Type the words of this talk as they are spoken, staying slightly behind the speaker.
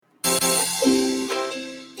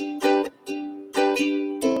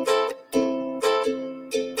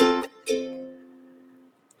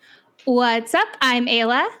What's up? I'm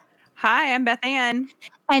Ayla. Hi, I'm Beth Ann.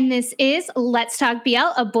 And this is Let's Talk BL,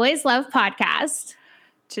 a Boys Love podcast.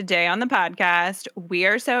 Today on the podcast, we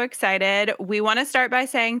are so excited. We want to start by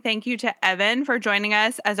saying thank you to Evan for joining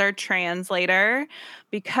us as our translator,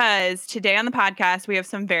 because today on the podcast, we have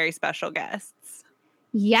some very special guests.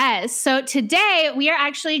 Yes. So today we are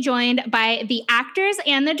actually joined by the actors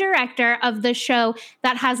and the director of the show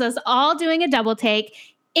that has us all doing a double take,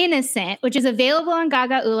 Innocent, which is available on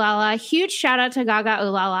Gaga Ulala. Huge shout out to Gaga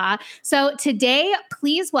Ulala. So today,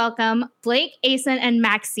 please welcome Blake, Asen, and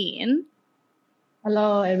Maxine.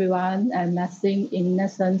 Hello, everyone. I'm Maxine,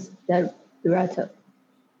 Innocent's director.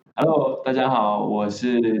 Hello， 大家好，我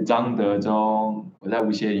是张德忠，我在《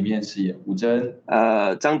无邪》里面饰演吴真。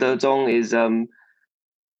张德忠 is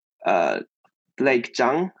Blake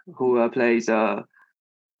Zhang, who plays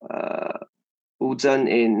Wu Zhen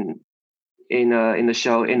in the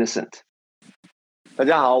show Innocent. 大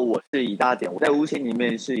家好，我是以大典，我在《无情》里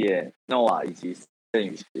面饰演 Noah 以及郑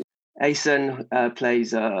宇石。Asen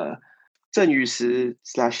plays 郑宇石 /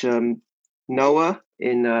 Noah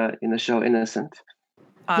in the show Innocent.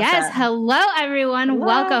 Awesome. Yes. Hello, everyone. Hello.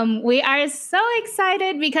 Welcome. We are so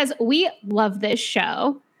excited because we love this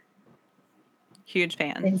show. Huge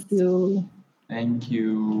fans. Thank you. Thank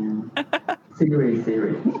you. Siri.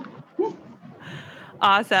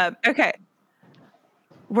 Awesome. Okay.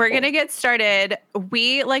 We're going to get started.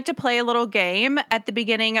 We like to play a little game at the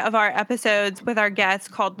beginning of our episodes with our guests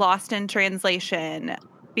called Lost in Translation,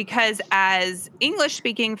 because as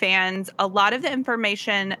English-speaking fans, a lot of the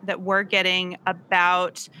information that we're getting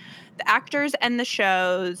about the actors and the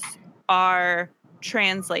shows are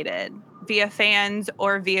translated via fans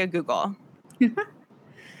or via Google.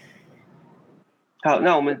 好，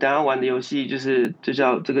那我们等一下玩的游戏就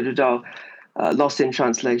叫 Lost in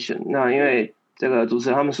Translation。那因为这个主持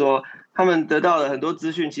人他们说，他们得到的很多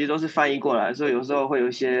资讯其实都是翻译过来，所以有时候会有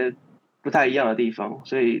一些不太一样的地方，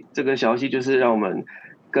所以这个小游戏就是让我们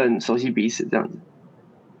更熟悉彼此这样子。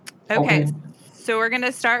Okay, so we're going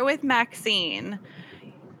to start with Maxine.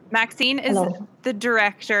 Maxine is Hello. the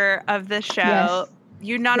director of the show. Yes.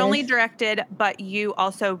 You not only Yes. directed, but you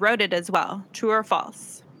also wrote it as well. True or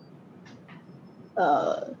false?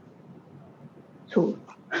 True.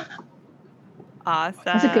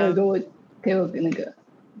 但是给 Awesome. 我那个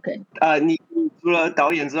OK。你除了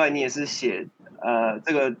导演之外，你也是写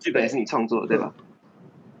这个剧本也是你创作的对吧？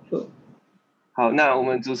 True. 好，那我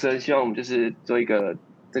们主持人希望我们就是做一个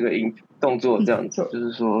这个动作这样子，就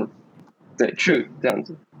是说对 true 这样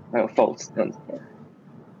子，还有 false 这样子。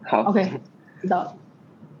好 OK， 知道了。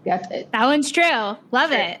Get it. That one's true.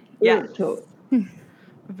 Love it. Yeah. True.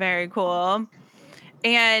 Very cool.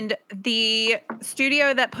 And the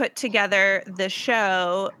studio that put together the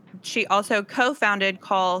show, she also co-founded,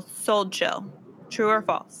 called Soul Chill. True or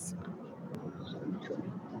false?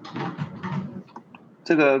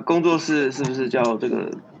 这个工作室是不是叫这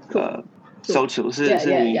个收球？是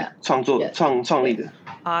你创作创立的。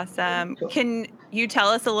Awesome. Can you tell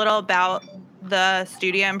us a little about the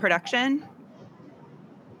studio and production?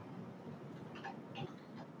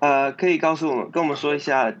 可以跟我们说一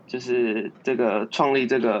下，就是这个创立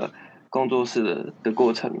这个工作室的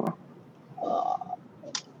过程吗？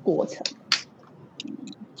过程。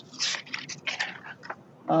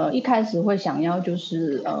一开始会想要就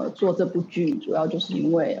是做这部剧，主要就是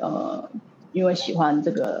因为喜欢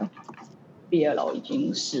这个 BL 已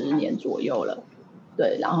经10年左右了，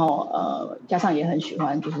对，然后加上也很喜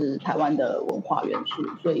欢就是台湾的文化元素，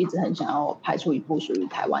所以一直很想要拍出一部属于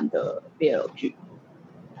台湾的 BL 剧。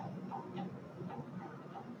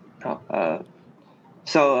好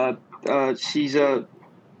，so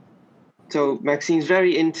Maxine's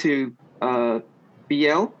very into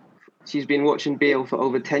BL. She's been watching BL for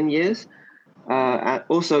over 10 years. And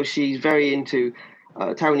also, she's very into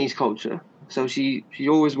Taiwanese culture. So she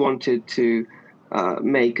always wanted to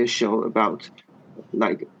make a show about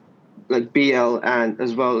like BL and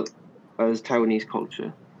as well as Taiwanese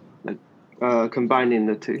culture, combining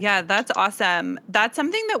the two. Yeah, that's awesome. That's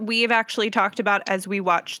something that we've actually talked about as we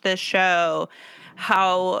watched this show,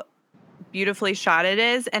 how beautifully shot it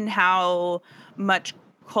is and how much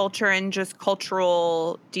culture and just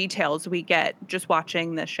cultural details we get just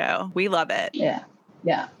watching this show. We love it. Yeah.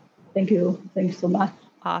 Thank you so much.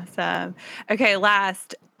 Awesome. Okay,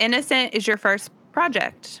 last, Innocent is your first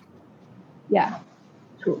project. Yeah,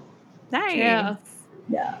 true. Nice.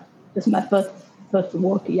 Yeah, it's my first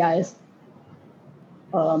work. Yeah, it's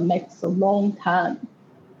makes a long time,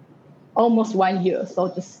 almost 1 year. So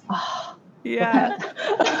just yeah.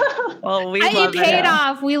 Well, we And love you paid it.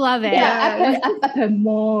 off. We love it. Yeah, I put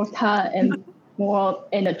more time and more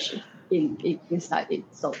energy. inside it.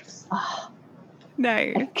 So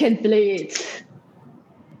Nice. I can't believe it.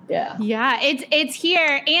 Yeah. Yeah, it's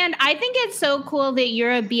here. And I think it's so cool that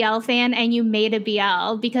you're a BL fan and you made a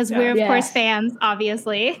BL because we're, of course, fans,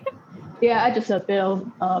 obviously. Yeah, I just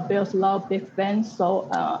Bill's love big fan. So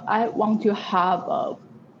I want to have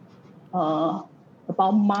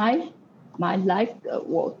about my life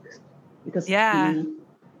work because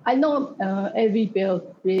I know every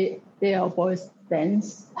BL boys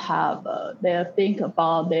fans have their think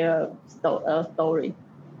about their story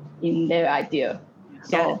in their idea.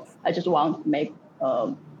 So I just want to make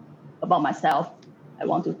about myself. I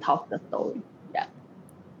want to talk the story. Yeah.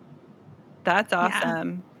 That's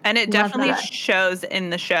awesome. And it definitely shows in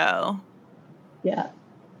the show. Yeah.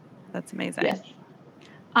 That's amazing. Yes.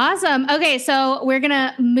 Awesome. Okay, so we're going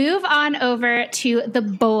to move on over to the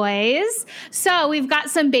boys. So we've got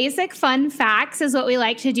some basic fun facts is what we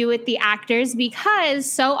like to do with the actors because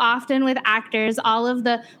so often with actors, all of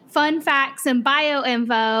the fun facts and bio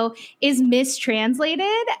info is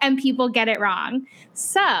mistranslated and people get it wrong.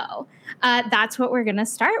 So that's what we're going to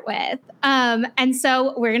start with. And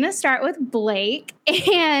so we're going to start with Blake.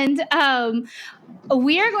 And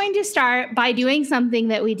we are going to start by doing something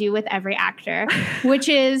that we do with every actor, which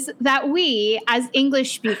is that we, as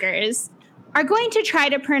English speakers, are going to try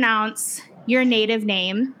to pronounce your native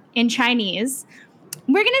name in Chinese.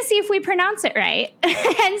 We're going to see if we pronounce it right.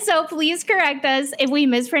 And so please correct us if we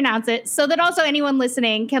mispronounce it so that also anyone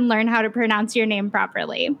listening can learn how to pronounce your name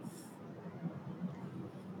properly.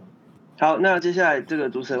 好，那接下来这个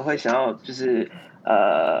主持人会想要就是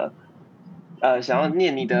想要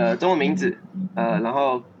念你的中文名字，然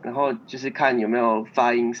后就是看有没有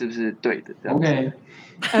发音是不是对的这样子。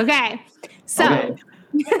Okay. So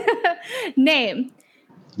name.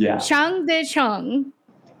 Yeah. Chang De Cheng.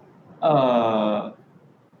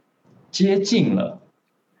 接近了。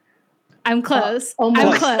I'm close. Almost.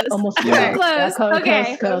 I'm close. Almost. I'm close. Yeah,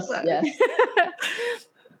 Okay. Close. Yes.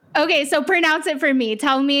 Okay, so pronounce it for me.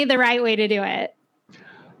 Tell me the right way to do it.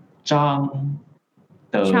 张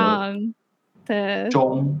德 Chang De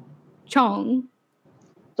中 Chong.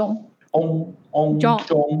 中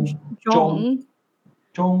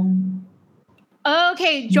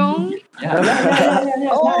Okay, Zhong.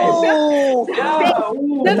 Oh,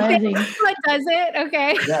 The Amazing. what does it?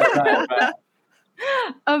 Okay. Right.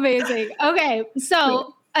 Amazing. Okay,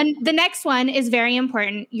 so the next one is very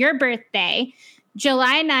important. Your birthday,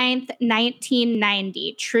 July 9th,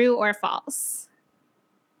 1990. True or false?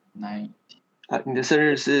 你的生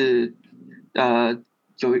日是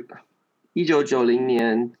1990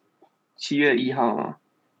年7月1号吗？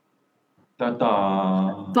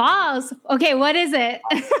 False. Okay, what is it?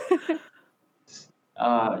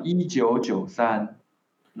 1993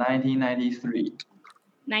 1993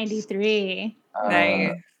 93.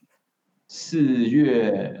 Nice. 4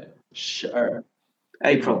月12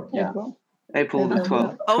 April. Yeah. April the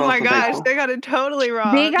 12th. Oh my 12th of gosh, April. they got it totally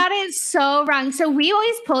wrong. They got it so wrong. So we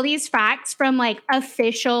always pull these facts from like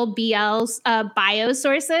official BL's bio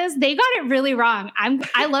sources. They got it really wrong.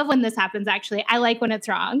 I love when this happens, actually. I like when it's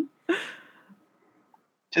wrong.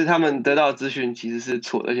 就是他们得到的资讯其实是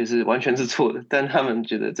错的，而且是完全是错的，但他们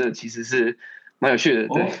觉得这其实是蛮有趣的，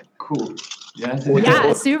对。Cool.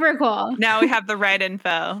 Yeah, super cool. Now we have the right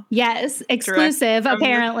info. Yes, exclusive,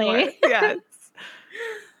 apparently. Yes.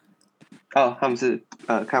 他们是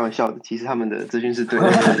开玩笑的，其实他们的资讯是对的。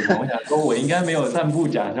我想说，我应该没有散布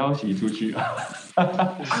假消息出去啊。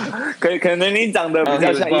可能你长得比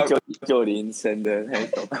较像1990生的那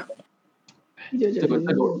种。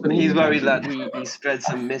He's worried that he spread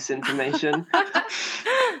some misinformation.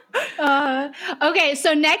 Okay,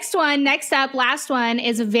 so next up, last one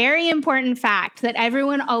is a very important fact that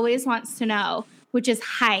everyone always wants to know, which is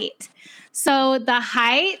height. So the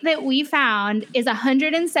height that we found is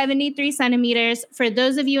 173 centimeters. For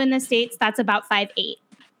those of you in the States, that's about 5'8".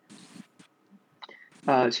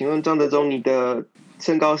 请问张德忠，你的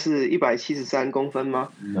身高是173公分吗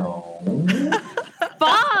No.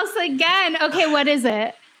 False again. Okay, what is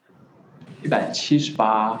it?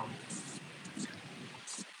 178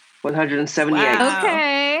 178 Wow.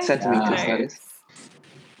 Okay. centimeters. That is.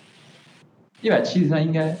 173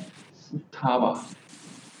应该是他吧？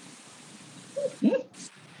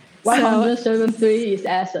 173 is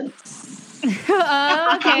Essen.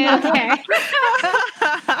 Okay.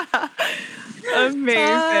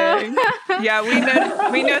 Amazing. Yeah,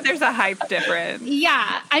 we know there's a height difference.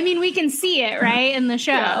 Yeah, I mean, we can see it, right, in the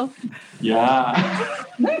show. Yeah.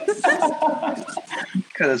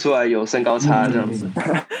 看得出来有身高差这样子。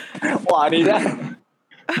哇，你的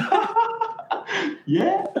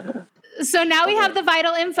Yeah. So now we have the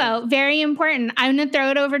vital info. Very important. I'm going to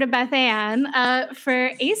throw it over to Beth Ann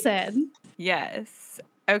for ASIN. Yes.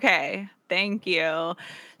 Okay. Thank you.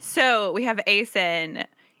 So we have ASIN.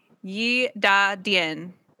 Yi Da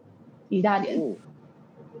Dien. 一大点，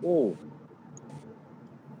哦，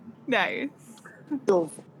 Nice. 就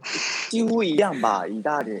几乎一样吧，一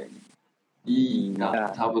大点，一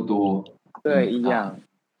差不多。对，一样。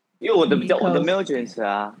因为我的没有卷舌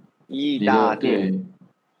啊，一大点，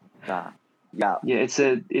啊 Yeah,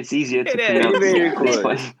 it's easier to It is. pronounce. Very This good.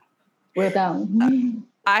 one. well done.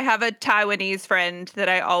 I have a Taiwanese friend that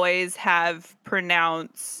I always have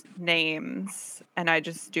pronounce names, and I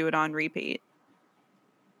just do it on repeat.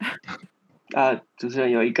 主持人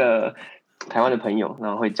有一个台湾的朋友，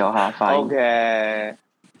然后会教他发音。 OK，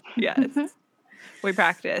 Yes. We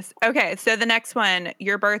practice. Okay, so the next one.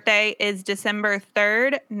 Your birthday is December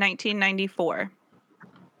 3rd, 1994.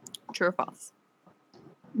 True or false?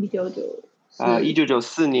 1994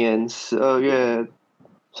 1994年12月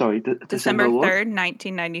 ，sorry, December what? 3rd,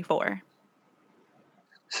 1994.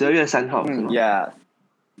 12月3号是吗？ Yeah.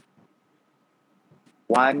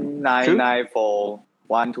 1994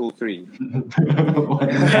 1 2 3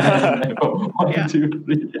 One, two,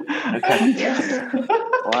 three.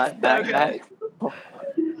 What? Okay.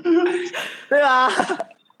 对啊，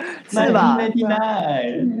是吧？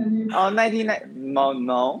 1999. 哦，1999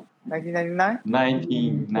 no 1999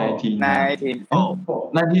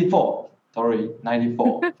 1994. 94. Sorry,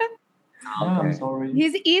 94. I'm sorry.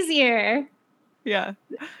 He's easier. Yeah.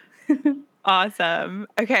 Awesome.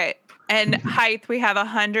 Okay. And height, we have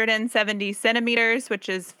 170 centimeters, which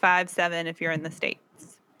is 5'7" if you're in the States.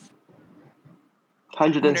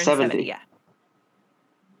 170. Yeah.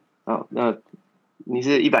 哦，那你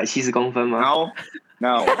是170公分吗？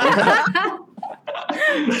 No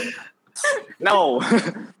no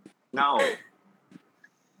no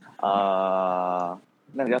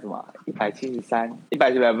那个叫什么？173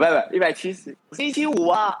 170不170，我是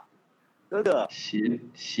175啊，哥哥。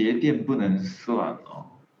鞋垫不能算哦。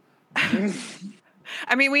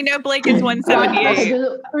I mean, we know Blake is 那 178. 就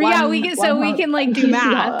是 Yeah, we can do 174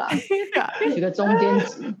好了 math. 啦，取个中间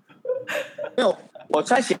值。没有，我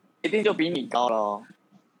穿鞋垫就比你高了哦。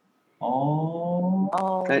哦，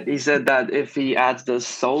 He said that if he adds the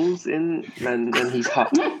soles in, then he's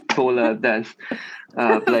taller than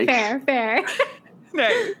Blake. Fair.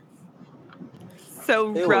 Nice.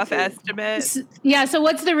 So rough estimate. Yeah, so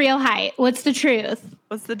what's the real height? What's the truth?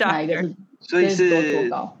 What's the 哪一个 doctor? 是？所以这是多是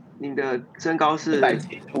高？你的身高是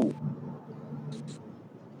175，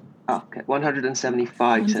 okay,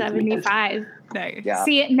 175 centimeters. 175. Nice. Yeah.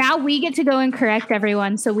 See, now we get to go and correct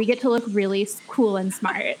everyone, so we get to look really cool and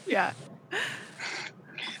smart. Yeah.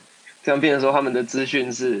 这样变成说他们的资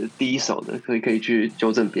讯是第一手的，可以去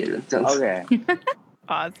纠正别人这样子。 OK，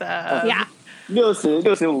 Awesome. Yeah.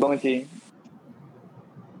 65公斤，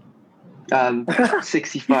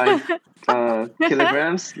 65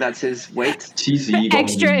 kilograms. That's his weight. 71公斤。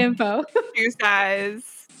 Extra info. Shoe size.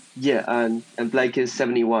 Yeah, and Blake is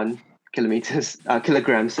 71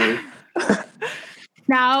 kilograms. Sorry.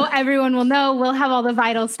 Now everyone will know. We'll have all the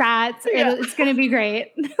vital stats. Yeah. It's going to be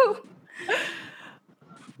great.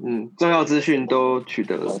 重要资讯都取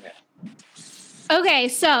得了。 Okay,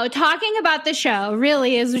 so talking about the show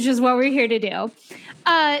really is, which is what we're here to do.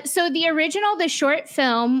 So the original, the short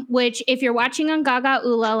film, which if you're watching on Gaga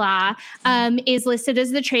Ooh La La, is listed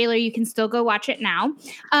as the trailer. You can still go watch it now.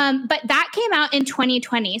 But that came out in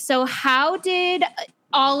 2020. So how did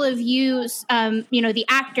all of you, the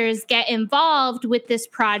actors get involved with this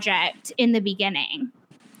project in the beginning?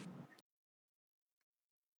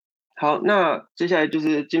 好，那接下来就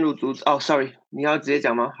是进入sorry， 你要直接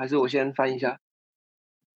讲吗？还是我先翻译一下？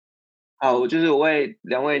好，我为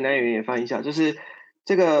两位男演员也翻译一下，就是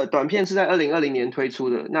这个短片是在2020年推出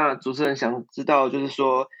的。那主持人想知道，就是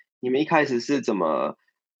说你们一开始是怎么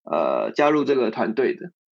加入这个团队的？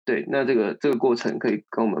对，那这个过程可以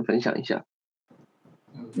跟我们分享一下。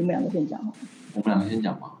你们两个先讲好了，我们两个先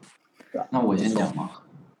讲嘛对啊。那我先讲嘛。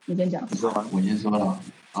你先讲。你说吗？我先说了。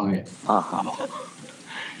OK。好。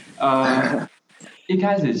一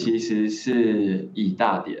开始其实是以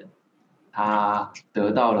大点，他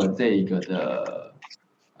得到了这一个的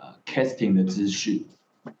casting 的资讯，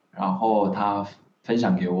然后他分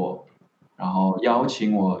享给我，然后邀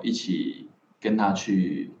请我一起跟他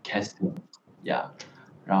去 casting 呀，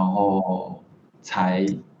然后才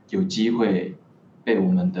有机会被我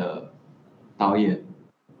们的导演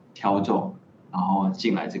挑中，然后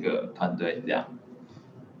进来这个团队这样。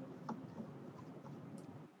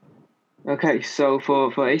Okay, so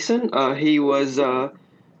for Asen, he was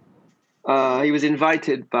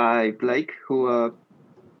invited by Blake, who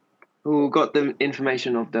who got the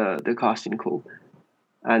information of the casting call,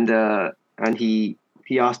 and he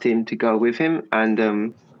asked him to go with him,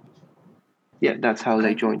 and that's how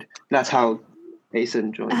they joined. That's how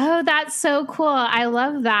Asen joined. Oh, that's so cool. I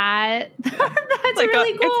love that. That's Like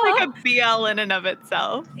really cool. It's like a BL in and of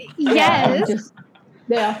itself. Yes.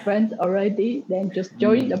 They are friends already, then just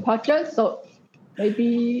join the project. So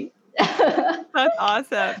maybe That's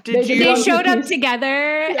awesome. They showed up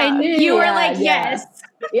together and you were like, yes.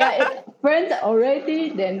 Yeah, friends already,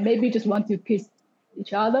 then maybe just want to kiss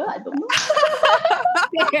each other. I don't know.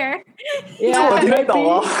 Fair. Yeah, 我听得懂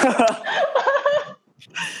哦。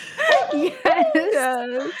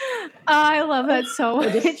 Yes. Oh, I love that so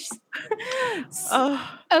much.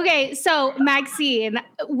 Okay, so Maxine,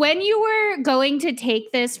 when you were going to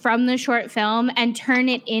take this from the short film and turn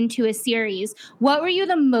it into a series, what were you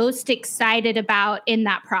the most excited about in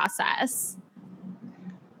that process?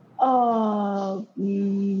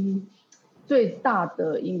 最大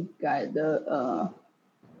的应该的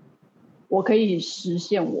我可以实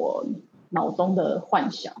现我脑中的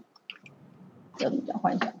幻想。怎么讲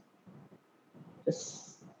幻想？就是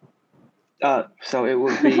So it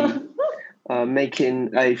would be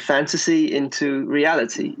making a fantasy into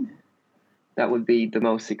reality. That would be the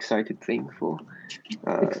most excited thing for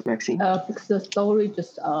Maxine. Because the story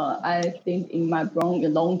just I think in my brain a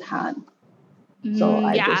long time. So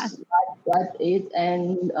I just write it,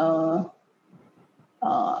 and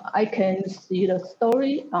I can see the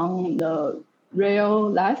story on the real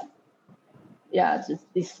life. Yeah,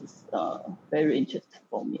 this is very interesting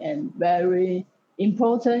for me and very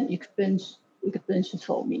important experience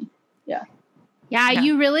for me. Yeah. Yeah,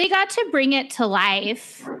 you really got to bring it to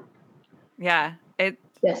life. Yeah,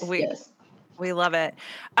 Yes. We love it.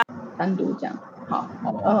 单独讲好，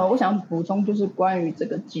我想补充就是关于这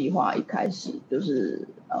个计划一开始就是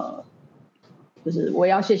我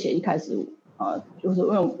要谢谢一开始就是因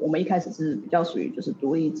为我们一开始是比较属于就是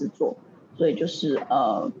独立制作，所以就是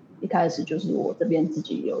一开始就是我这边自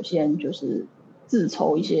己有先就是自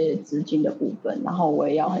筹一些资金的部分，然后我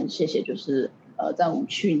也要很谢谢就是在我们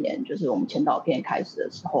去年就是我们前导片开始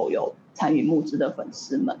的时候有参与募资的粉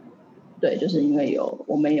丝们，对，就是因为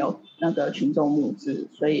我们有那个群众募资，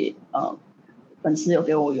所以粉丝有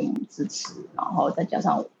给我有支持，然后再加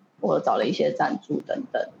上我找了一些赞助等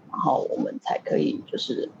等，然后我们才可以就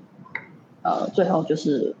是最后就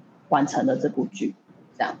是完成了这部剧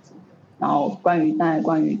这样子。然后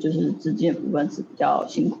关于就是资金的部分是比较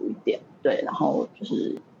辛苦一点，对，然后就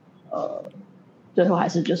是最后还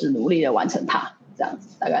是就是努力的完成它这样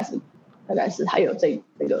子，大概是还有这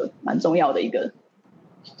个蛮重要的一个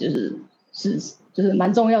就是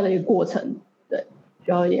蛮重要的一个过程，对，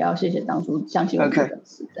然后也要谢谢当初相信我们的粉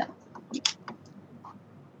丝这样子。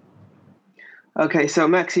Okay, so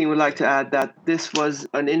Maxine would like to add that this was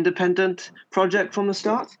an independent project from the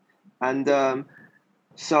start, and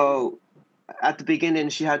so at the beginning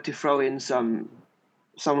she had to throw in some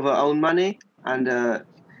of her own money, and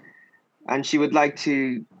she would like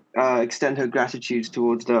to extend her gratitude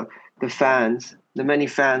towards the fans, the many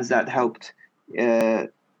fans that helped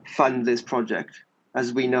fund this project.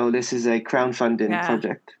 As we know, this is a crowdfunded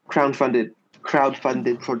project,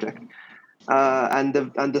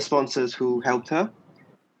 and the sponsors who helped her.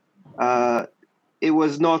 It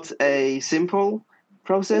was not a simple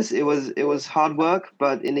process. It was hard work,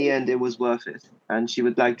 but in the end, it was worth it. And she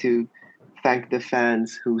would like to thank the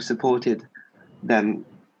fans who supported them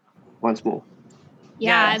once more.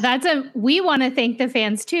 Yeah, we want to thank the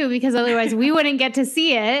fans too, because otherwise we wouldn't get to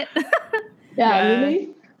see it. Yeah, really?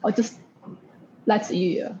 Or just last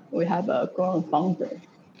year we have a crowdfunder.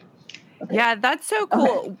 Okay. Yeah, that's so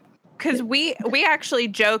cool. Because we actually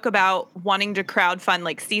joke about wanting to crowdfund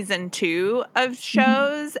like season 2 of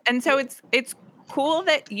shows. And so it's cool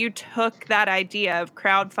that you took that idea of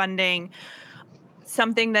crowdfunding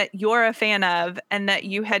something that you're a fan of and that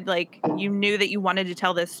you had you knew that you wanted to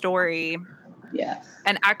tell this story. Yeah.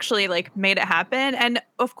 And actually made it happen. And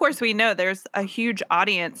of course we know there's a huge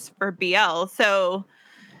audience for BL. So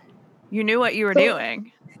you knew what you were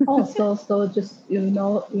doing. So just you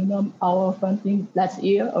know our funding last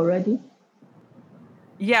year already.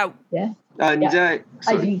 Yeah. Yeah. 你在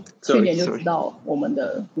他已经去年就知道我们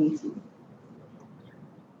的名字。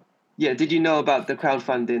Yeah, did you know about the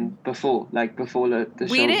crowdfunding before the show?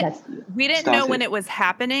 We didn't know when it was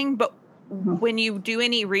happening, but when you do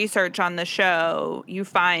any research on the show, you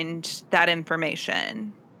find that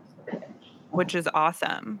information, which is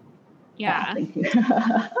awesome. Yeah. Thank you.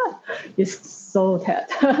 It's so tough.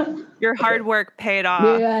 Your hard work paid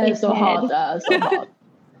off. Yeah, it's so hard. So hard.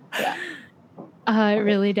 Yeah. It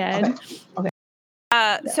really did. Okay.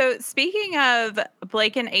 So speaking of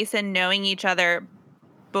Blake and Asen knowing each other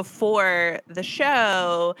before the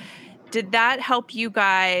show, did that help you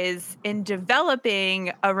guys in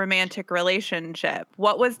developing a romantic relationship?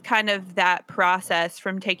 What was kind of that process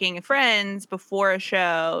from taking friends before a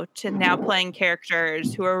show to now playing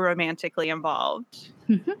characters who are romantically involved?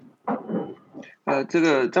 这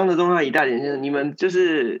个张德忠和以大典先生，你们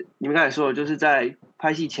刚才说的，就是在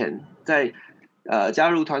拍戏前，在加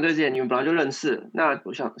入团队之前，你们本来就认识。那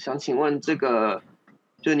我想请问，这个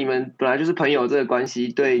就你们本来就是朋友这个关系，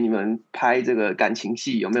对你们拍这个感情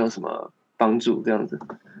戏有没有什么帮助？这样子？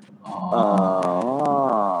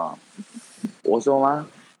我说吗？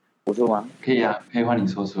可以啊，可以换你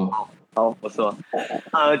说说。好，我说，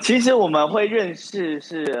其实我们会认识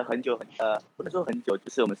是很久，不能说很久，就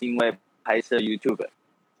是我们是因为拍摄 YouTube，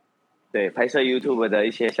 对，拍摄 YouTube 的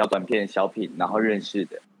一些小短片、小品，然后认识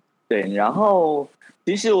的，对，然后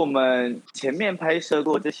其实我们前面拍摄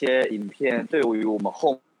过这些影片，对于我们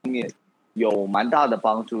后面有蛮大的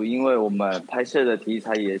帮助，因为我们拍摄的题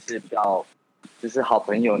材也是比较，就是好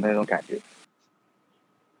朋友那种感觉。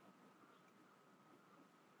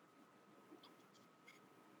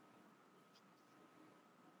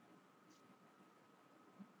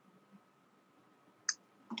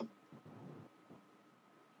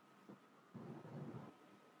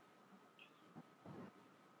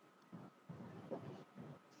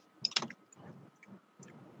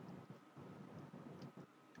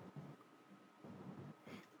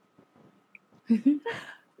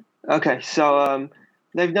Okay, so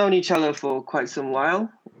they've known each other for quite some while.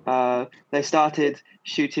 They started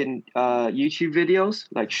shooting YouTube videos,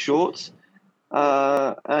 like shorts,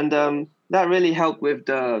 and that really helped with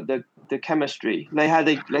the chemistry. They have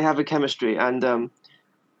a chemistry, and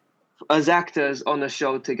as actors on the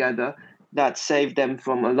show together, that saved them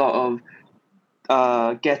from a lot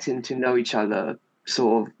of getting to know each other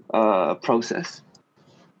sort of process.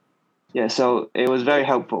 Yeah, so it was very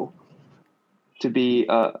helpful to be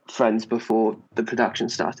friends before the production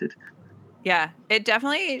started. Yeah, it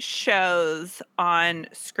definitely shows on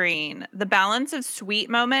screen. The balance of sweet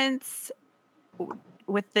moments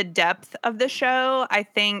with the depth of the show, I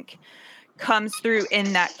think, comes through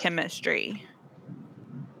in that chemistry.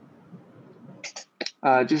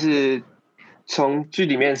 就是从剧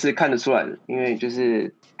里面是看得出来的，因为就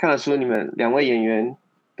是看得出你们两位演员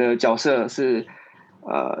的角色是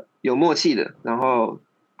有默契的，然后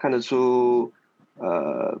看得出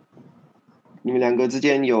你们两个之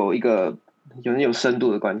间有有深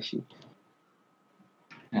度的关系。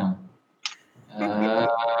Yeah.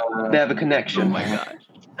 They have a connection. Oh my gosh.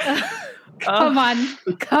 Come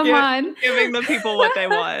on. Giving the people what they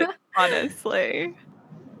want, honestly.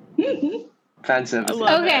 Fan service.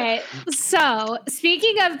 Okay, so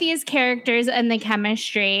speaking of these characters and the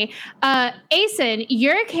chemistry, Asen,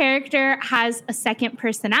 your character has a second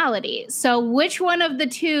personality. So which one of the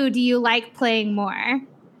two do you like playing more?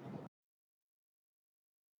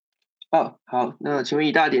 好，那请问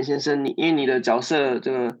以大典先生，因为你的角色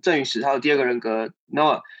这个郑宇石还有第二个人格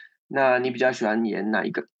Noah， 那你比较喜欢演哪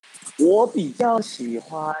一个？我比较喜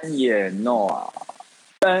欢演 Noah，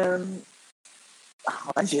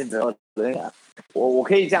 好难选择。我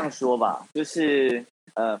可以这样说吧，就是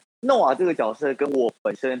Noah 这个角色跟我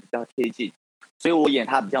本身比较贴近，所以我演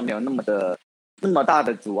他比较没有那么大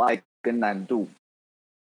的阻碍跟难度。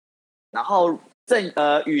然后郑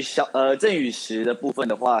宇石的部分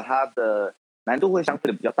的话，它的难度会相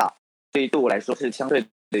对的比较大，所以对我来说是相对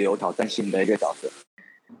的有挑战性的一个角色。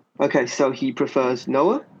Okay, so he prefers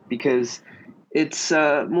Noah because it's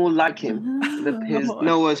more like him.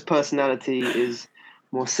 Noah's personality is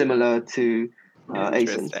more similar to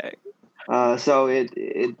Asen's. So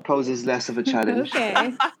it poses less of a challenge.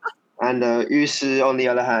 Okay. And Yu Shi, on the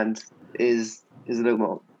other hand, is a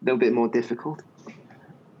little bit more difficult.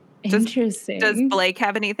 Interesting. Does Blake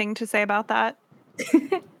have anything to say about that?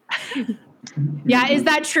 Yeah, is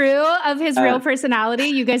that true of his real personality?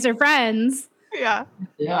 You guys are friends. Yeah.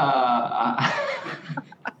 Yeah.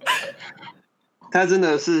 他真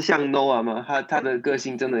的是像 Noah 吗？他的个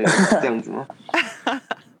性真的有这样子吗？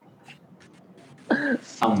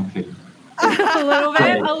 Something. A little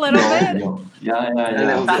bit.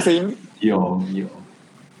 有，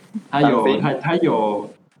他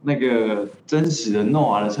有那个真实的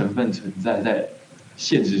Noah 的成分存在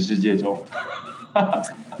现实世界中。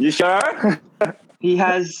You sure? He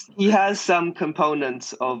has some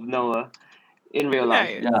components of Noah in real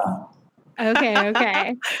life. Yeah.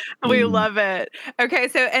 Okay. We love it. Okay,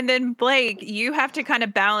 so and then Blake, you have to kind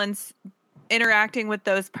of balance interacting with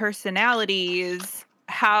those personalities.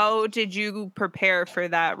 How did you prepare for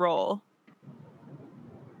that role?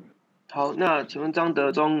 好，那请问张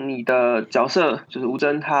德忠，你的角色就是吴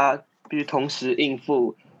真，他必须同时应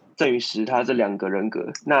付郑宇石他这2个人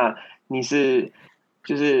格。那你是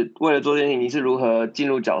就是为了做这件事情，你是如何进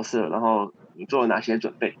入角色？然后你做了哪些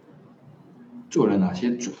准备？做了哪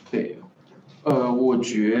些准备？我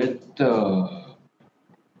觉得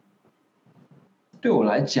对我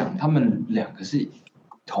来讲，他们2个是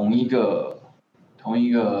同一个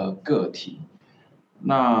个体。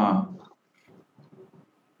那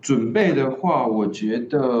准备的话，我觉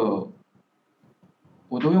得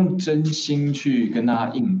我都用真心去跟他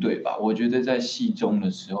应对吧。我觉得在戏中的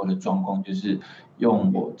时候的状况，就是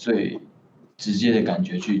用我最直接的感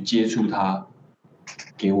觉去接触他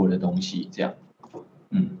给我的东西，这样。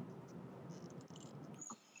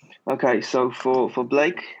Okay, so for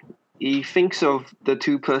Blake, he thinks of the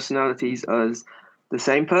 2 personalities as the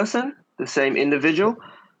same person, the same individual.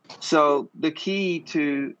 So the key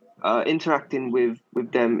to interacting with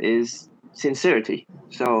them is sincerity.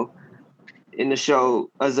 So in the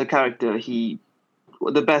show, as a character,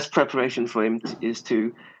 the best preparation for him is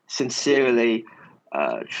to sincerely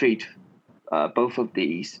treat both of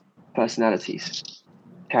these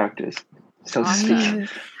characters, so to speak.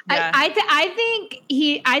 Yeah.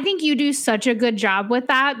 I think you do such a good job with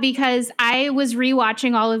that, because I was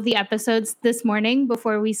rewatching all of the episodes this morning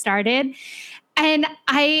before we started. And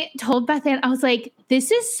I told Beth Ann, I was like, this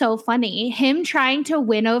is so funny. Him trying to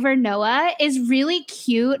win over Noah is really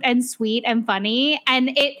cute and sweet and funny.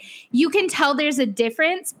 And you can tell there's a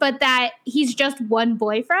difference, but that he's just one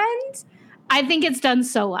boyfriend. I think it's done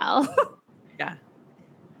so well. Yeah.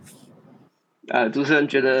 主持人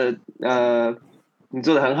觉得你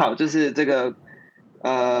做的很好，就是这个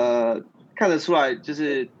看得出来，就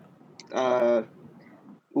是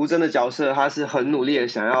吴真的角色他是很努力的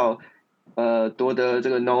想要夺得这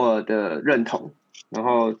个 Noah 的认同，然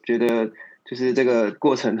后觉得就是这个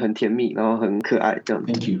过程很甜蜜，然后很可爱这样。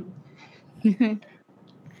Thank you.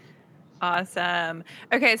 Awesome.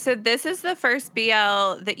 Okay, so this is the first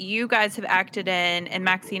BL that you guys have acted in, and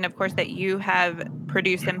Maxine, of course, that you have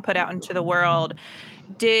produced and put out into the world.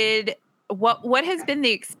 What has been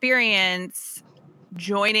the experience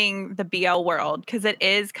joining the BL world? Because it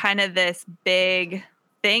is kind of this big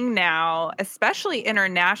thing now, especially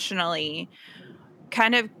internationally.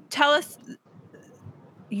 Kind of tell us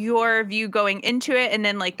your view going into it, and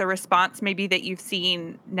then like the response maybe that you've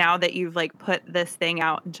seen now that you've like put this thing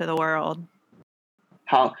out into the world.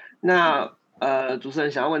 好，那主持人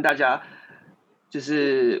想要问大家，就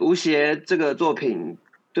是吴邪这个作品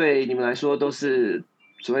对你们来说都是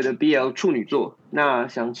所谓的 BL 处女作，那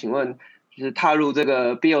想请问，就是踏入这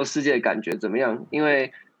个 BL 世界的感觉怎么样？因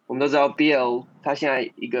为我们都知道 BL 它现在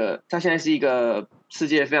是一个世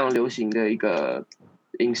界非常流行的一个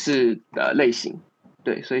影视类型。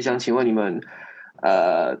对，所以想请问你们，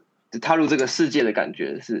踏入这个世界的感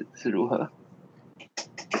觉是如何？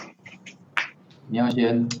你要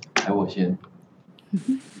先还我先？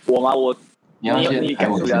我吗？你要先你感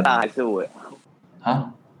触比较大还是我？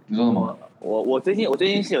啊？你说什么？我最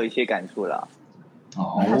近是有一些感触啦。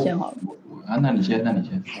哦，他先好了。那你先。那我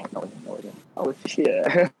先。哦，谢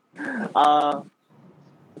谢。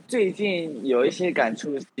最近有一些感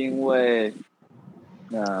触，是因为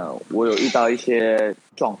我有遇到一些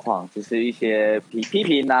状况，就是一些批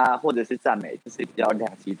评啊，或者是赞美，就是比较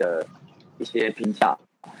两极的一些评价。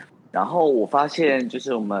然后我发现，就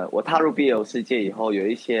是我踏入 BL 世界以后，有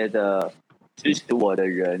一些的支持我的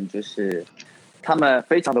人，就是他们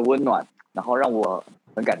非常的温暖，然后让我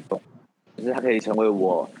很感动。就是他可以成为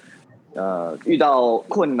我遇到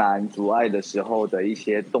困难阻碍的时候的一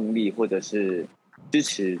些动力，或者是支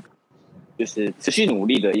持，就是持续努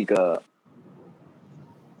力的一个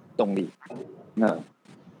动力。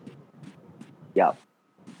Yeah.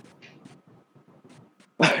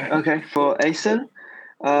 Okay, for Asen,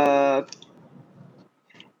 for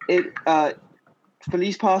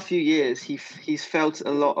these past few years, he's felt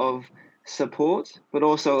a lot of support, but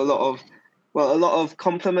also a lot of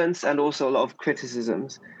compliments and also a lot of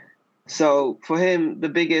criticisms. So for him, the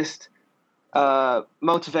biggest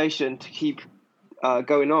motivation to keep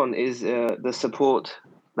going on is the support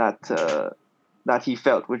that he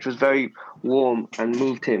felt, which was very warm and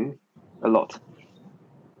moved him a lot.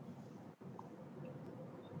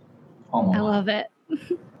 I love it.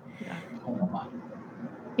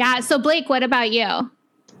 Yeah. So Blake, what about you?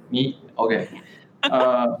 你 OK？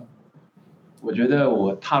 我觉得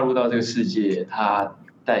我踏入到这个世界，它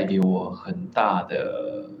带给我很大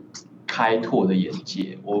的开拓的眼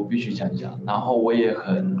界，我必须讲讲。然后我也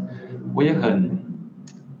很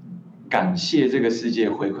感谢这个世界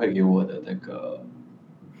回馈给我的那个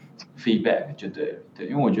feedback， 就对了，对，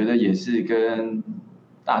因为我觉得也是跟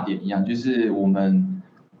大点一样，就是我们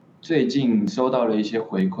最近收到了一些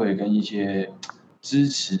回馈跟一些支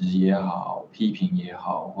持也好，批评也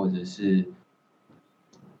好，或者是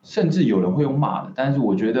甚至有人会用骂的，但是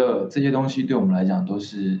我觉得这些东西对我们来讲都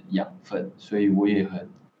是养分，所以我也很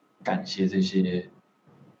感谢这些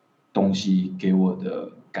东西给我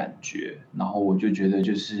的感觉，然后我就觉得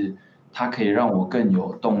就是它可以让我更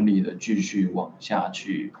有动力的继续往下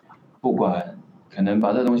去，不管可能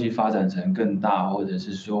把这东西发展成更大，或者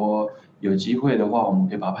是说有机会的话，我们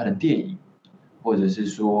可以把它拍成电影，或者是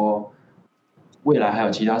说未来还有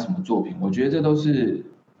其他什么作品，我觉得这都是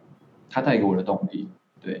它带给我的动力。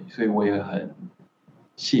对，所以我也很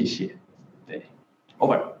谢谢。对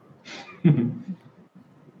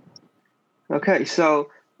 ，over。Okay, so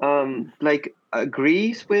Blake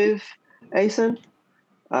agrees with Asen.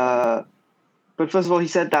 But first of all, he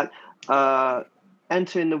said that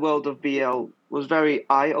entering the world of BL was very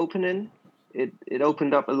eye-opening. It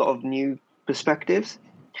opened up a lot of new perspectives.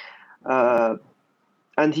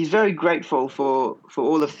 And he's very grateful for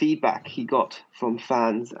all the feedback he got from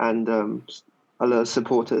fans and other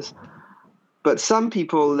supporters. But some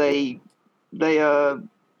people, their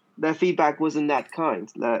feedback wasn't that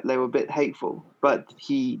kind. They were a bit hateful, but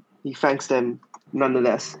he thanks them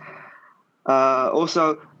nonetheless.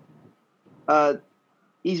 Also,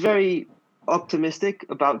 he's very optimistic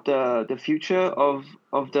about the future of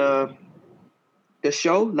the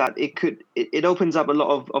show. That it opens up a lot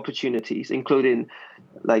of opportunities, including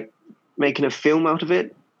like making a film out of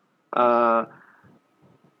it.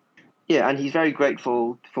 Yeah, and he's very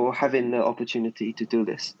grateful for having the opportunity to do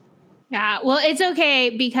this. Yeah, well, it's okay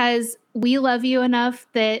because we love you enough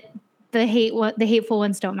that the hateful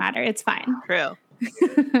ones don't matter. It's fine. True.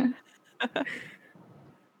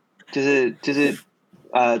 就是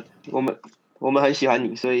我们很喜欢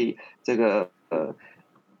你，所以这个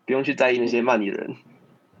不用去在意那些骂你的人。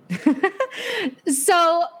So,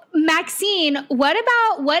 Maxine, what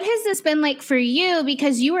has this been like for you?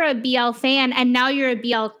 Because you were a BL fan and now you're a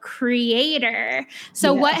BL creator.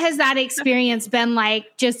 So what has that experience been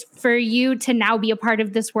like just for you to now be a part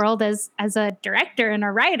of this world as a director and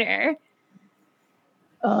a writer?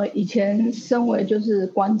 以前身为就是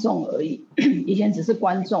观众而已，以前只是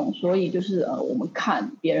观众，所以就是我们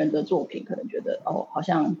看别人的作品，可能觉得好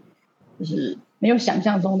像就是没有想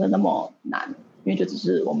象中的那么难，因为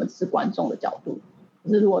我们只是观众的角度。可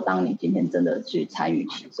是如果当你今天真的去参与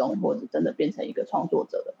其中，或者真的变成一个创作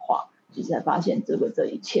者的话，其实才发现这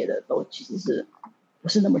一切的都其实是不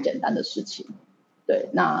是那么简单的事情。对，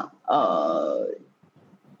那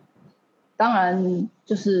当然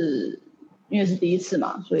就是因为是第一次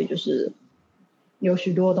嘛，所以就是有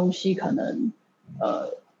许多东西可能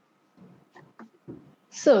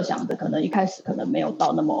设想的可能一开始可能没有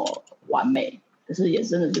到那么完美，可是也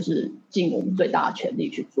真的就是尽我们最大的全力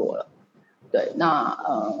去做了。对，那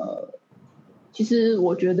其实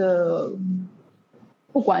我觉得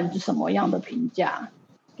不管是什么样的评价，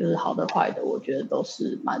就是好的坏的，我觉得都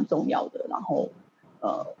是蛮重要的。然后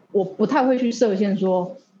我不太会去设限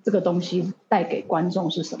说这个东西带给观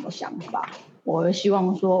众是什么想法，我会希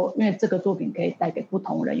望说，因为这个作品可以带给不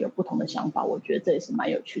同人有不同的想法，我觉得这也是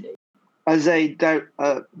蛮有趣的。As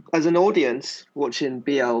an audience watching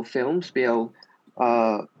BL films, BL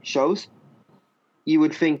shows, you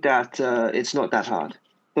would think that it's not that hard,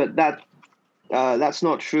 but that's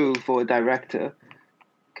not true for a director,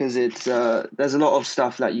 because there's a lot of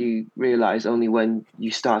stuff that you realize only when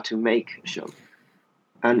you start to make a show.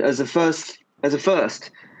 And as a first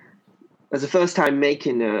time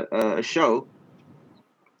making a show,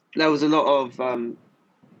 there was a lot of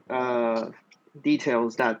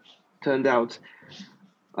details that turned out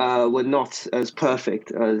were not as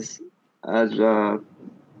perfect as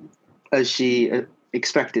she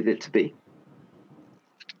expected it to be.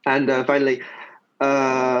 And finally,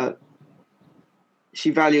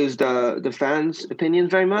 she values the fans'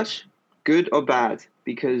 opinions very much, good or bad,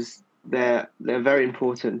 because they're very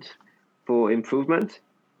important for improvement,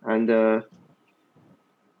 and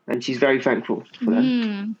she's very thankful for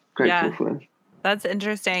them. Grateful for them. That's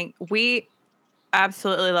interesting. We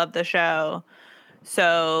absolutely love the show,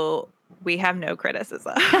 so we have no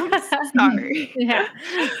criticism. Sorry. Yeah.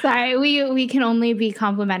 Sorry. We can only be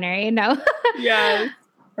complimentary. No. Yes.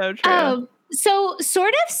 So true. So,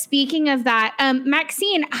 sort of speaking of that,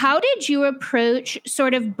 Maxine, how did you approach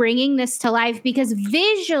sort of bringing this to life? Because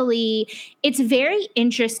visually, it's very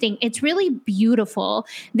interesting. It's really beautiful.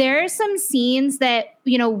 There are some scenes that,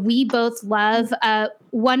 we both love.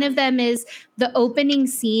 One of them is the opening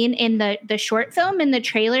scene in the short film in the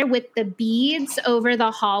trailer with the beads over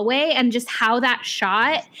the hallway, and just how that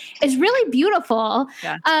shot is really beautiful.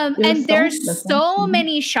 Yeah. And there's so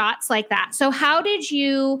many shots like that. So how did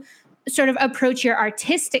you sort of approach your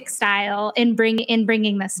artistic style in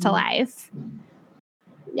bringing this to life?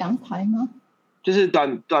 阳台吗？就是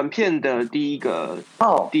短片的第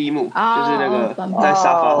一幕，啊就是那个短在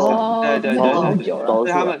沙发上，哦对，那个好久了所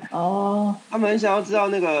以他们很想要知道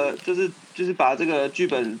那个就是把这个剧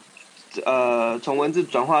本从文字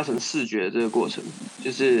转化成视觉的这个过程，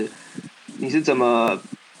就是你是怎么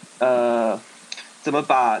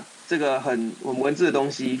把这个很文字的东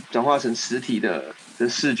西转化成实体的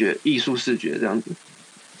视觉艺术视觉这样子。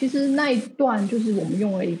其实那一段就是我们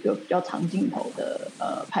用了一个比较长镜头的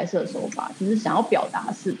拍摄手法，其实想要表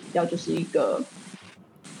达是比较就是一个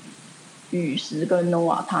雨石跟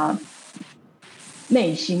Noah 他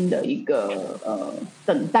内心的一个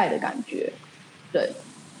等待的感觉，对，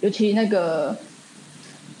尤其那个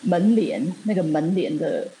门帘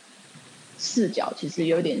的视角，其实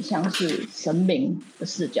有点像是神明的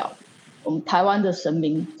视角。我们台湾的神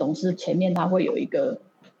明总是前面他会有一个。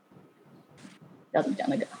要怎么讲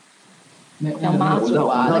那个？像妈祖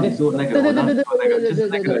啊，那个对，就是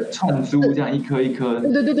那个串珠这样一颗一颗，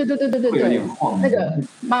对，会有点晃。那个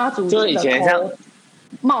妈祖就以前像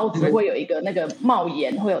帽子会有一个那个帽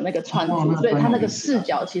檐，会有那个串珠，所以他那个视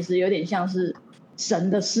角其实有点像是神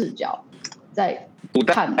的视角在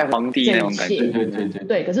看皇帝那种感觉。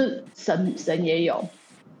对，可是神也有。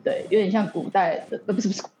对，有点像古代的，不是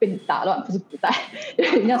被你打乱，不是古代，有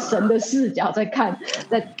点像神的视角在看，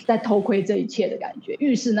在偷窥这一切的感觉。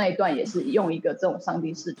浴室那一段也是用一个这种上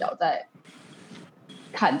帝视角在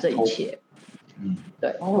看这一切，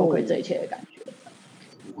对，偷窥这一切的感觉。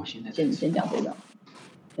我先讲这个，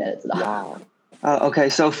现在知道。Okay,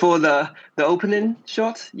 so for the opening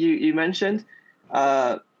shot you mentioned,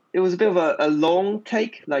 it was a bit of a long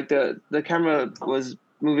take, like the camera was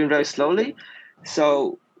moving very slowly,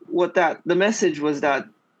 so. The message was that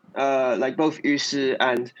like both Yu Shi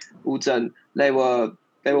and Wu Zhen, they were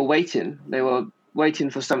waiting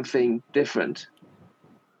for something different,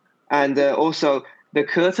 and also the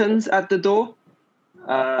curtains at the door,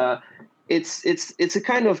 it's a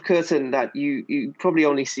kind of curtain that you probably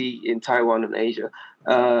only see in Taiwan and Asia.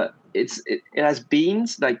 It has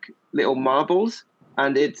beams like little marbles,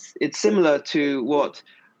 and it's similar to what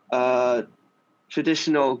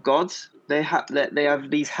traditional gods. They have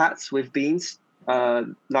these hats with beans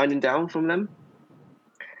lining down from them,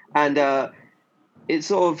 and it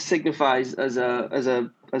sort of signifies as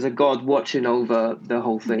a god watching over the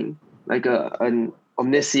whole thing, like an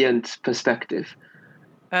omniscient perspective.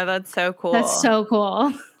 Oh, that's so cool. That's so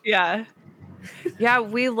cool. Yeah. Yeah,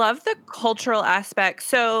 we love the cultural aspect.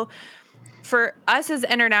 So for us as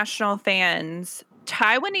international fans,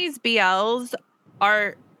 Taiwanese BLs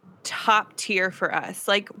are top tier for us.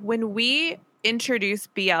 Like when we introduce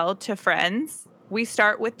BL to friends, we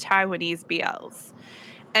start with Taiwanese BLs.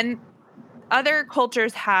 And other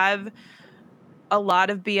cultures have a lot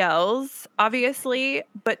of BLs, obviously,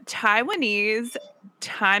 but Taiwanese,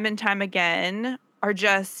 time and time again, are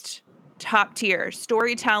just top tier.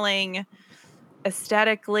 Storytelling,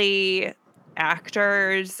 aesthetically,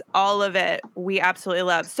 actors, all of it, we absolutely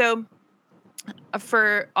love. So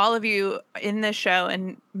for all of you in the show,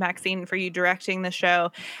 and Maxine, for you directing the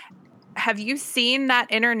show, have you seen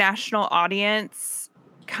that international audience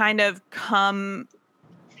kind of come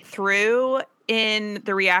through in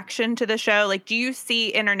the reaction to the show? Like, do you see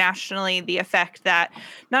internationally the effect that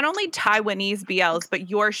not only Taiwanese BLs, but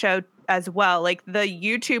your show as well, like the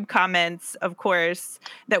YouTube comments, of course,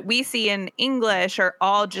 that we see in English are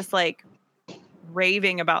all just like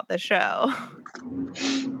raving about the show?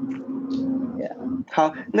 Yeah.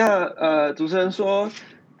 好，那主持人说，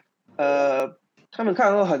他们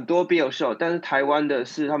看过很多 BL 秀，但是台湾的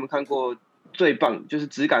是他们看过最棒，就是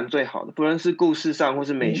质感最好的，不论是故事上，或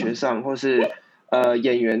是美学上，或是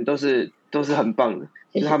演员都是很棒的，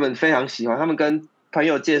就是他们非常喜欢。他们跟朋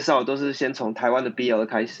友介绍都是先从台湾的 BL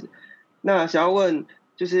开始。那想要问，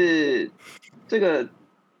就是这个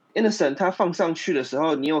Innocent 他放上去的时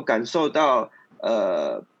候，你有感受到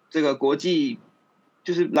这个国际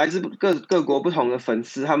就是来自各国不同的粉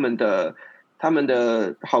丝他们的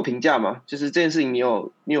好评价吗？就是这件事情你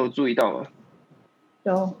有注意到吗？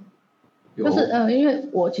有，就是因为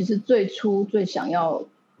我其实最初最想要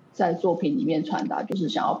在作品里面传达，就是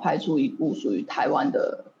想要拍出一部属于台湾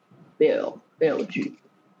的 BL 剧。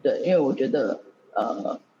对，因为我觉得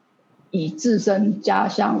以自身家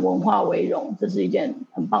乡文化为荣，这是一件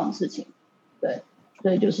很棒的事情。对，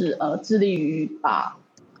所以就是致力于把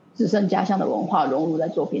自身家乡的文化融入在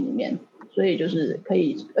作品里面，所以就是可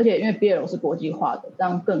以，而且因为 BL 是国际化的，这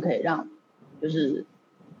样更可以让就是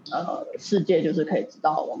世界就是可以知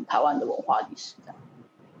道我们台湾的文化历史这样。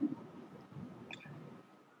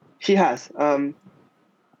She has, and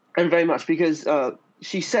very much because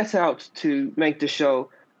she set out to make the show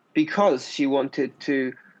because she wanted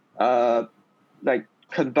to like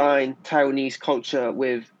combine Taiwanese culture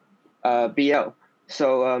with BL.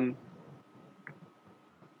 So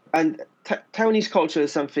and Taiwanese culture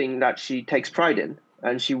is something that she takes pride in,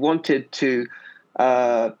 and she wanted to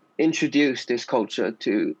introduce this culture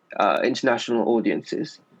to international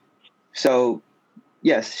audiences. So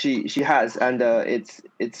yes, she has, and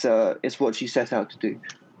it's what she set out to do.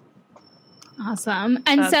 Awesome.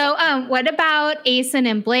 And so what about Asen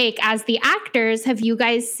and Blake as the actors? Have you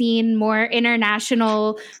guys seen more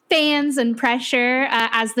international fans and pressure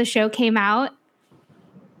as the show came out?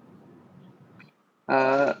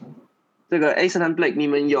 这个 Asen 和 Blake， 你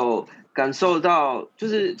们有感受到，就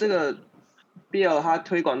是这个 BL 它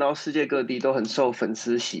推广到世界各地都很受粉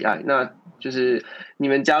丝喜爱，那就是你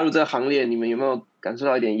们加入这个行列，你们有没有感受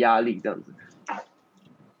到一点压力这样子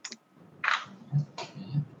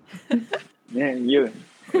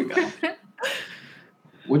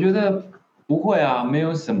我觉得不会啊，没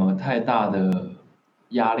有什么太大的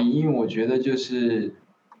压力，因为我觉得就是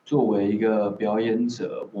作为一个表演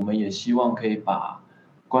者，我们也希望可以把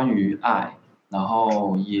关于爱，然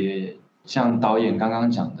后也像导演刚刚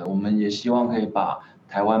讲的，我们也希望可以把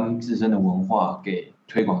台湾自身的文化给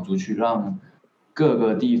推广出去，让各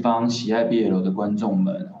个地方喜爱 BL 的观众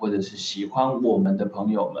们，或者是喜欢我们的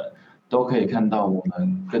朋友们，都可以看到我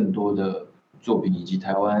们更多的作品，以及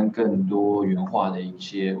台湾更多元化的一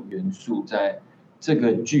些元素在这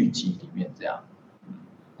个剧集里面，这样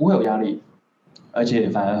不会有压力，而且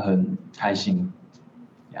反而很开心。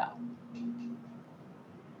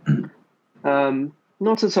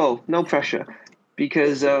Not at all, no pressure,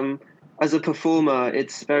 because as a performer,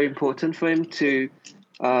 it's very important for him to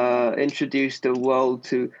introduce the world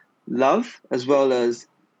to love as well as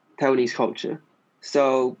Taiwanese culture.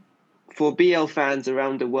 So for BL fans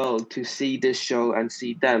around the world to see this show and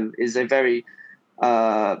see them is a very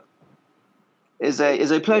is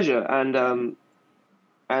a pleasure, and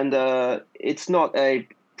it's not a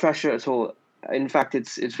pressure at all. In fact,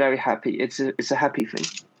 it's very happy. It's a happy thing.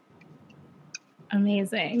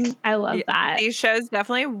 Amazing. I love that. These shows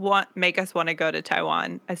definitely make us want to go to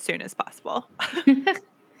Taiwan as soon as possible.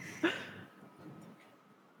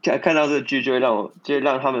 看到这个剧就会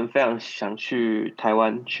让他们非常想去台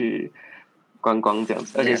湾去观光这样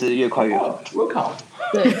子，而且是越快越好。我靠！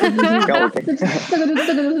对，这个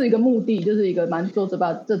就是一个目的，就是一个做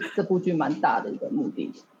这部剧蛮大的一个目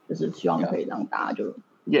的，就是希望可以让大家就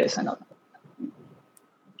看到。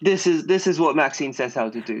This is what Maxine sets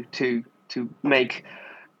out to do to make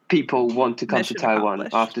people want to come to Taiwan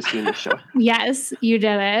after seeing the show. Yes, you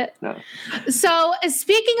did it. No. So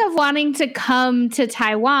speaking of wanting to come to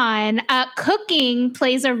Taiwan, cooking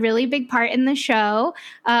plays a really big part in the show.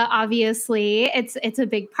 Obviously, it's a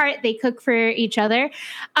big part. They cook for each other.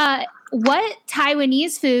 What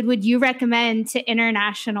Taiwanese food would you recommend to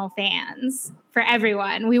international fans? For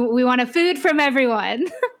everyone, we want a food from everyone.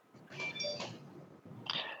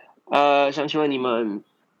 想请问你们，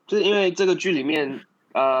就是因为这个剧里面，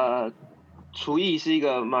厨艺是一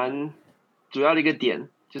个蛮主要的一个点，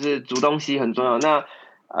就是煮东西很重要。那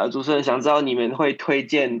主持人想知道你们会推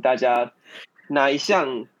荐大家哪一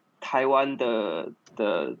项台湾的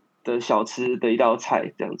小吃的一道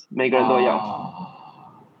菜，这样子，每个人都要。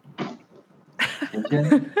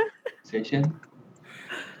谁先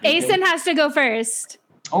Asen has to go first.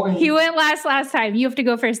 Okay. He went last time. You have to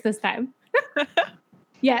go first this time.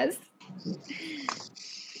 Yes.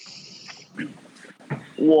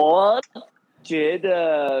 我觉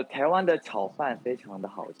得台湾的炒饭非常的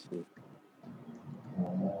好吃。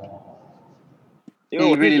因为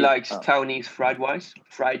我 really likes Taiwanese fried rice.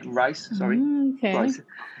 Sorry. Okay. Rice.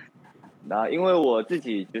 那因为我自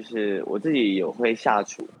己有会下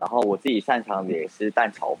厨，然后我自己擅长的也是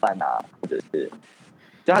蛋炒饭啊，或者是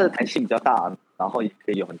就它的弹性比较大，然后也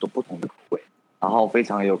可以有很多不同的口味，然后非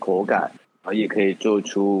常有口感，然后也可以做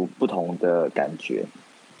出不同的感觉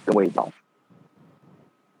跟味道。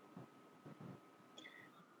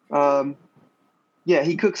Yeah,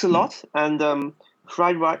 he cooks a lot, and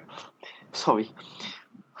fried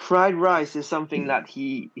fried rice is something that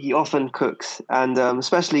he often cooks, and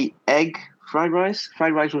especially fried rice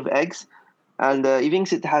with eggs, and he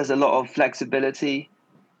thinks it has a lot of flexibility,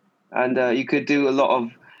 and you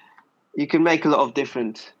can make a lot of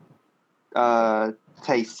different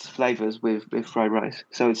tastes, flavors with fried rice.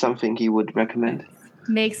 So it's something he would recommend.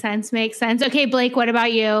 Makes sense. Okay, Blake, what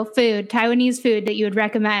about you? Food, Taiwanese food that you would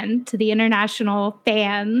recommend to the international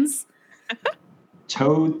fans?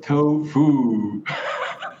 臭豆腐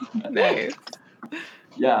Nice.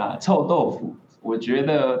 呀，臭豆腐，我觉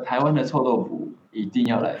得台湾的臭豆腐一定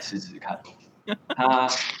要来吃吃看，它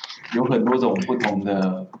有很多种不同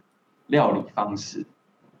的料理方式，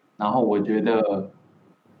然后我觉得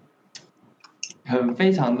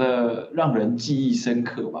非常的让人记忆深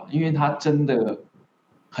刻吧，因为它真的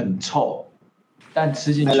很臭，但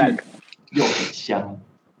吃进去又很香，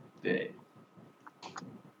对。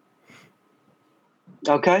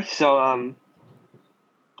Okay, so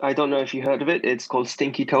I don't know if you heard of it. It's called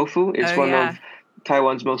stinky tofu. It's one of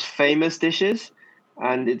Taiwan's most famous dishes,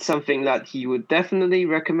 and it's something that he would definitely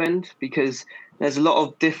recommend because there's a lot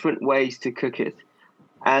of different ways to cook it,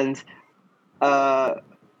 and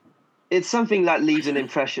it's something that leaves an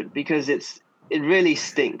impression because it really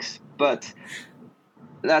stinks, but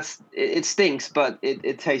it stinks, but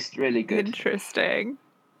it tastes really good. Interesting.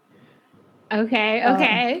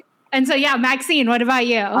 Okay. And so, yeah, Maxine, what about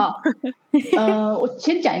you? 我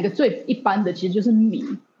先讲一个最一般的，其实就是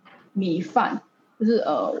米饭，就是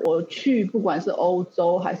我去不管是欧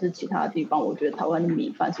洲还是其他地方，我觉得台湾的米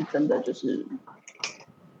饭是真的就是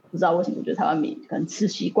不知道为什么，我觉得台湾米可能吃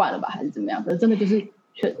习惯了吧，还是怎么样，可是真的就是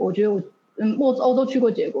我觉得欧洲去过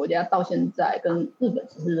几个国家，到现在跟日本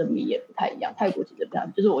吃的米也不太一样，泰国其实不太一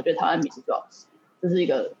样，就是我觉得台湾米是最好吃，这是一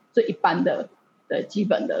个最一般的基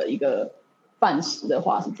本的一个饭食的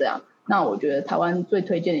话是这样。那我觉得台湾最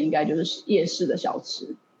推荐的应该就是夜市的小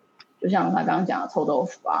吃，就像他刚刚讲的臭豆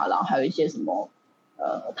腐啊，然后还有一些什么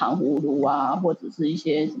糖葫芦啊，或者是一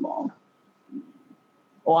些什么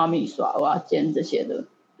欧阿米耍、欧阿煎这些的，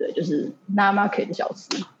对，就是 night market 的小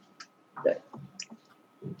吃，对，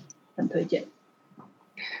很推荐。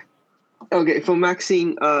Okay, for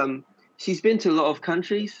Maxine, she's been to a lot of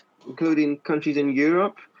countries, including countries in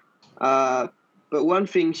Europe. But one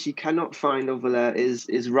thing she cannot find over there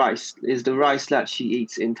is rice, is the rice that she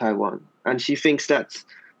eats in Taiwan. And she thinks that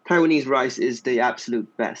Taiwanese rice is the absolute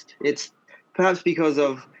best. It's perhaps because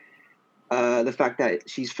of the fact that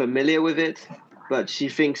she's familiar with it, but she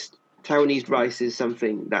thinks Taiwanese rice is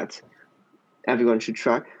something that everyone should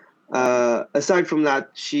try. Aside from that,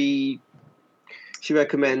 she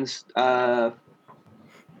recommends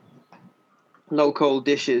local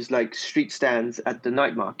dishes like street stands at the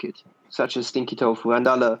night market, such as stinky tofu and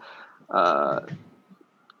other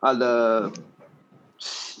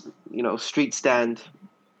street stand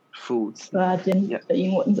foods. 煎的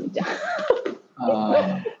英文怎么讲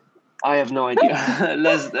I have no idea.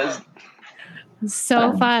 Let's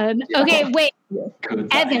So fun. Okay, wait.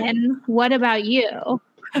 Evan, what about you?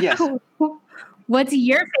 Yes. What's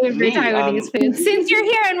your favorite Me, Taiwanese food? Since you're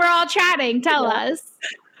here and we're all chatting, tell us.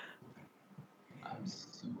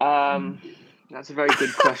 That's a very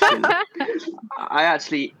good question. I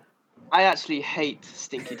actually hate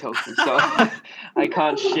stinky tofu, so I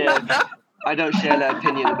don't share their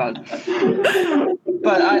opinion about it.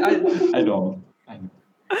 But I don't.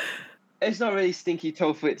 It's not really stinky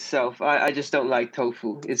tofu itself. I just don't like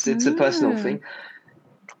tofu. It's a personal thing.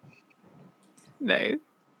 No.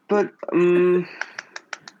 But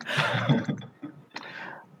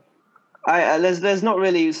there's not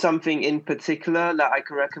really something in particular that I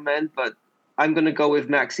can recommend, but I'm gonna go with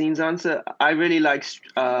Maxine's answer. I really like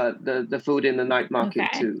the food in the night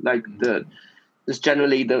market too, like just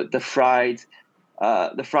generally the fried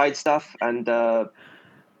stuff, and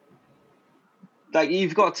like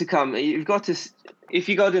you've got to if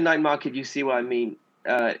you go to the night market, you see what I mean.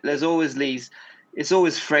 There's always it's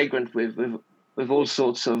always fragrant with all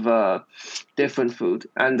sorts of different food,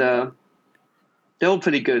 and they're all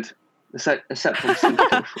pretty good. Except for stinky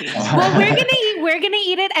tofu. Well, we're gonna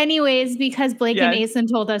eat it anyways because Blake and Asen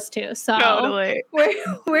told us to. So totally.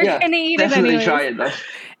 we're gonna eat it definitely anyways. try it though.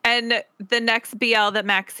 And the next BL that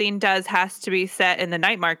Maxine does has to be set in the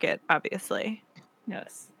night market, obviously.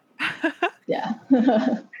 Yes. Yeah.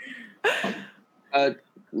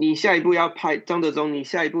 你下一步要拍张德忠，你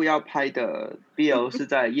下一步要拍的 BL 是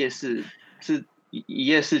在夜市，是以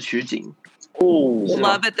夜市取景。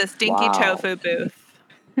Love at the stinky tofu booth.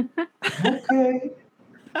 Okay.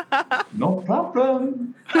 No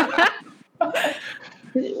problem.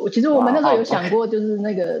 其实我们那时候有想过，就是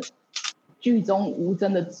那个剧中吴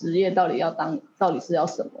真的职业到底是要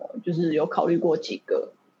什么，就是有考虑过几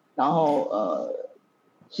个。然后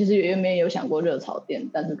其实原本有想过热炒店，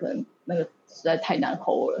但是可能那个实在太难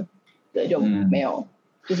hold 了，对，就没有。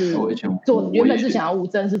就是原本是想要吴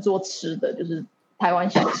峥是做吃的，就是台湾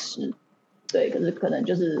小吃，对，可是可能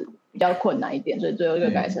就是比较困难一点，所以最后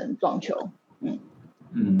就改成撞球。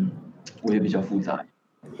我也比较复杂。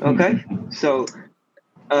Okay, so,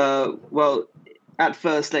 well, at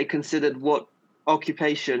first they considered what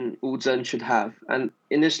occupation Wu Zhen should have, and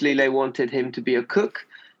initially they wanted him to be a cook,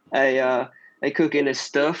 a cook in a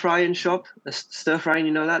stir frying shop. A stir frying,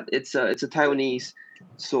 you know that? It's a Taiwanese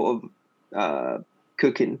sort of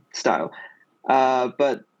cooking style,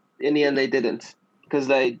 but in the end they didn't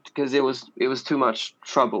because it was too much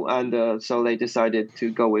trouble, and so they decided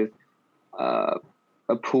to go with a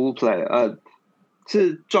pool player.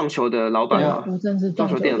 是撞球的老板吗？吴峥是撞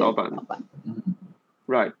球店的老板。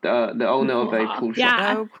Right, the owner of a pool shop.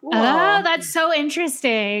 Yeah. Oh, cool. Oh, that's so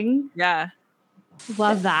interesting. Yeah.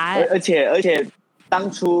 Love that. 而且当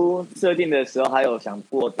初设定的时候，还有想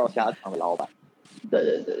过钓虾场的老板。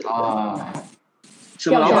对。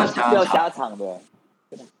什么老板？钓虾场的。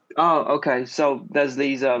Oh, okay. So there's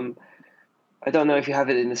these. I don't know if you have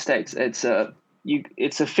it in the States. It's a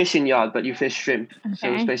fishing yard, but you fish shrimp. Okay. So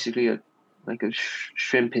it's basically like a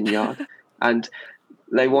shrimping yard, and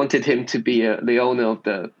they wanted him to be the owner of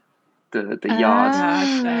the yard.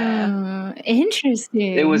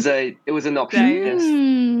 Interesting. It was an option. Yes.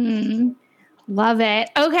 Love it.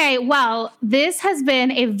 Okay, well, this has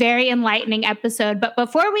been a very enlightening episode. But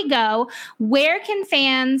before we go, where can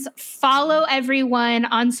fans follow everyone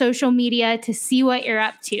on social media to see what you're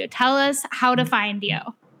up to? Tell us how to find you.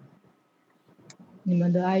 你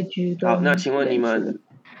们的 IG 好，那请问你们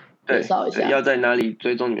介绍一下要在哪里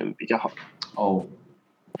追踪你们比较好？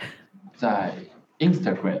在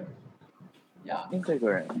Instagram，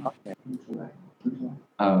 Instagram，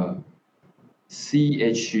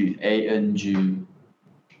 CHANG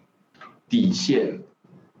底线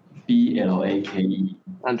BLAKE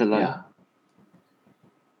underline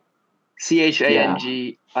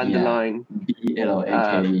CHANG underline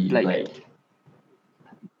BLAKE Blake.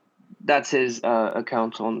 That's his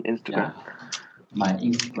account on Instagram. My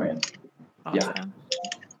Instagram. Awesome.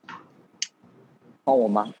 换我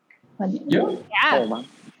吗？换你。换我吗？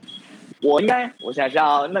我想一下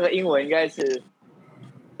哦，那个英文应该是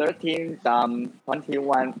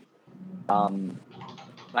 13.21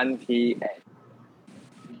 28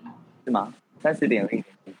是吗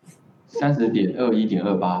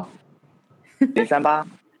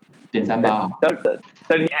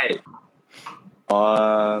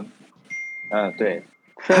？30.21.2838.38 对。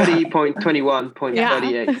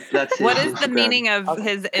30.21.38. That's What is the meaning of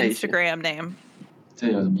his Instagram name? 这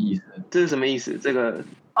有什么意思？这是什么意思？这个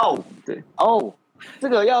对这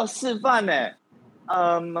个要示范呢。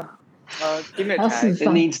Give me a tag. It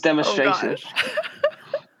needs demonstration.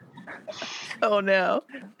 Oh no.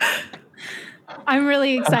 I'm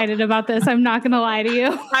really excited about this. I'm not going to lie to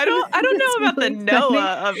you. I don't know about the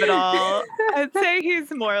Noah of it all. I'd say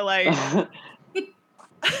he's more like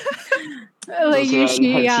于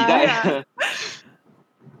需要。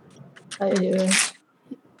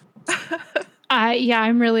Yeah,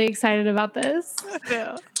 I'm really excited about this.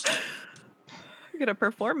 Yeah. Get a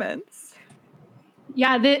performance.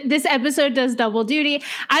 Yeah, this episode does double duty.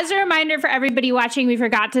 As a reminder for everybody watching, we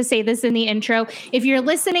forgot to say this in the intro. If you're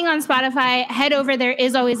listening on Spotify, head over. There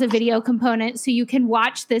is always a video component, so you can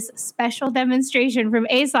watch this special demonstration from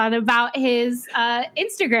Aeson about his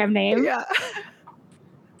Instagram name. Yeah.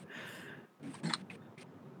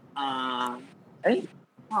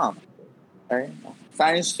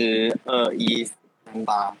 32.138，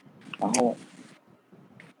然后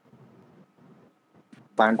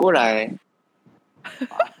反过来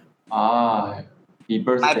Happy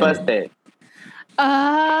My birthday.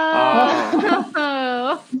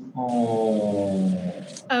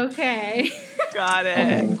 Okay. Got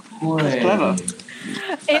it. That's clever.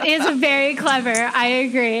 It is very clever. I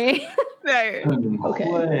agree. There.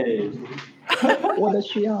 Okay. 我的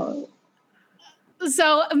需要。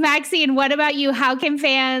So, Maxine, what about you? How can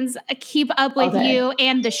fans keep up with you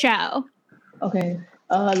and the show? Okay.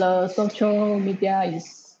 The social media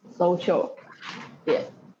is social. Yeah.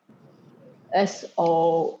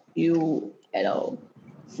 SOULCHILL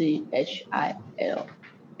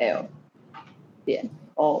点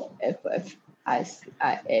OFFICIAL.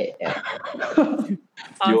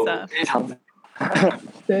 Awesome.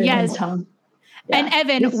 Yes. And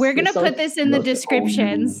Evan, we're going to put this in the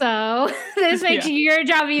description, so this makes your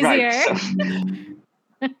job easier. Right,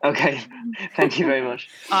 okay. Thank you very much.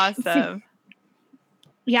 Awesome.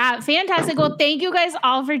 Yeah, fantastic. Well, thank you guys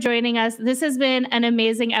all for joining us. This has been an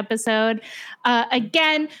amazing episode.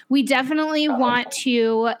 Again, we definitely want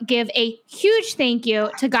to give a huge thank you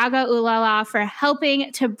to Gaga Ulala for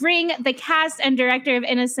helping to bring the cast and director of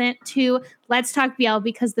Innocent to Let's Talk BL,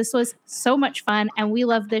 because this was so much fun and we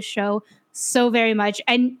love this show so very much.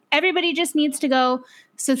 And everybody just needs to go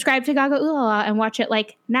subscribe to Gaga Ulala and watch it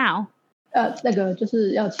like now. 那个就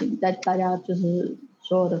是要请大家就是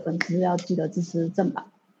所有的粉丝要记得支持正版，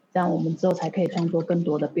这样我们之后才可以创作更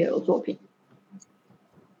多的 BL 作品。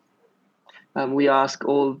We ask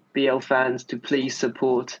all BL fans to please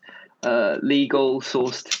support legal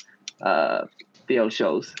sourced BL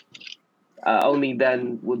shows. Only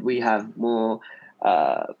then would we have more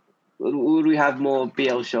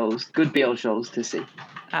BL shows, good BL shows to see.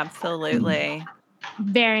 Absolutely.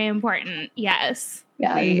 Very important. Yes.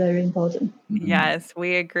 Yeah, it's very important. Yes,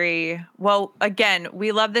 we agree. Well, again,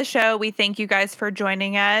 we love the show. We thank you guys for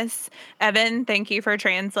joining us. Evan, thank you for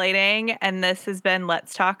translating. And this has been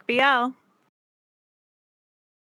Let's Talk BL.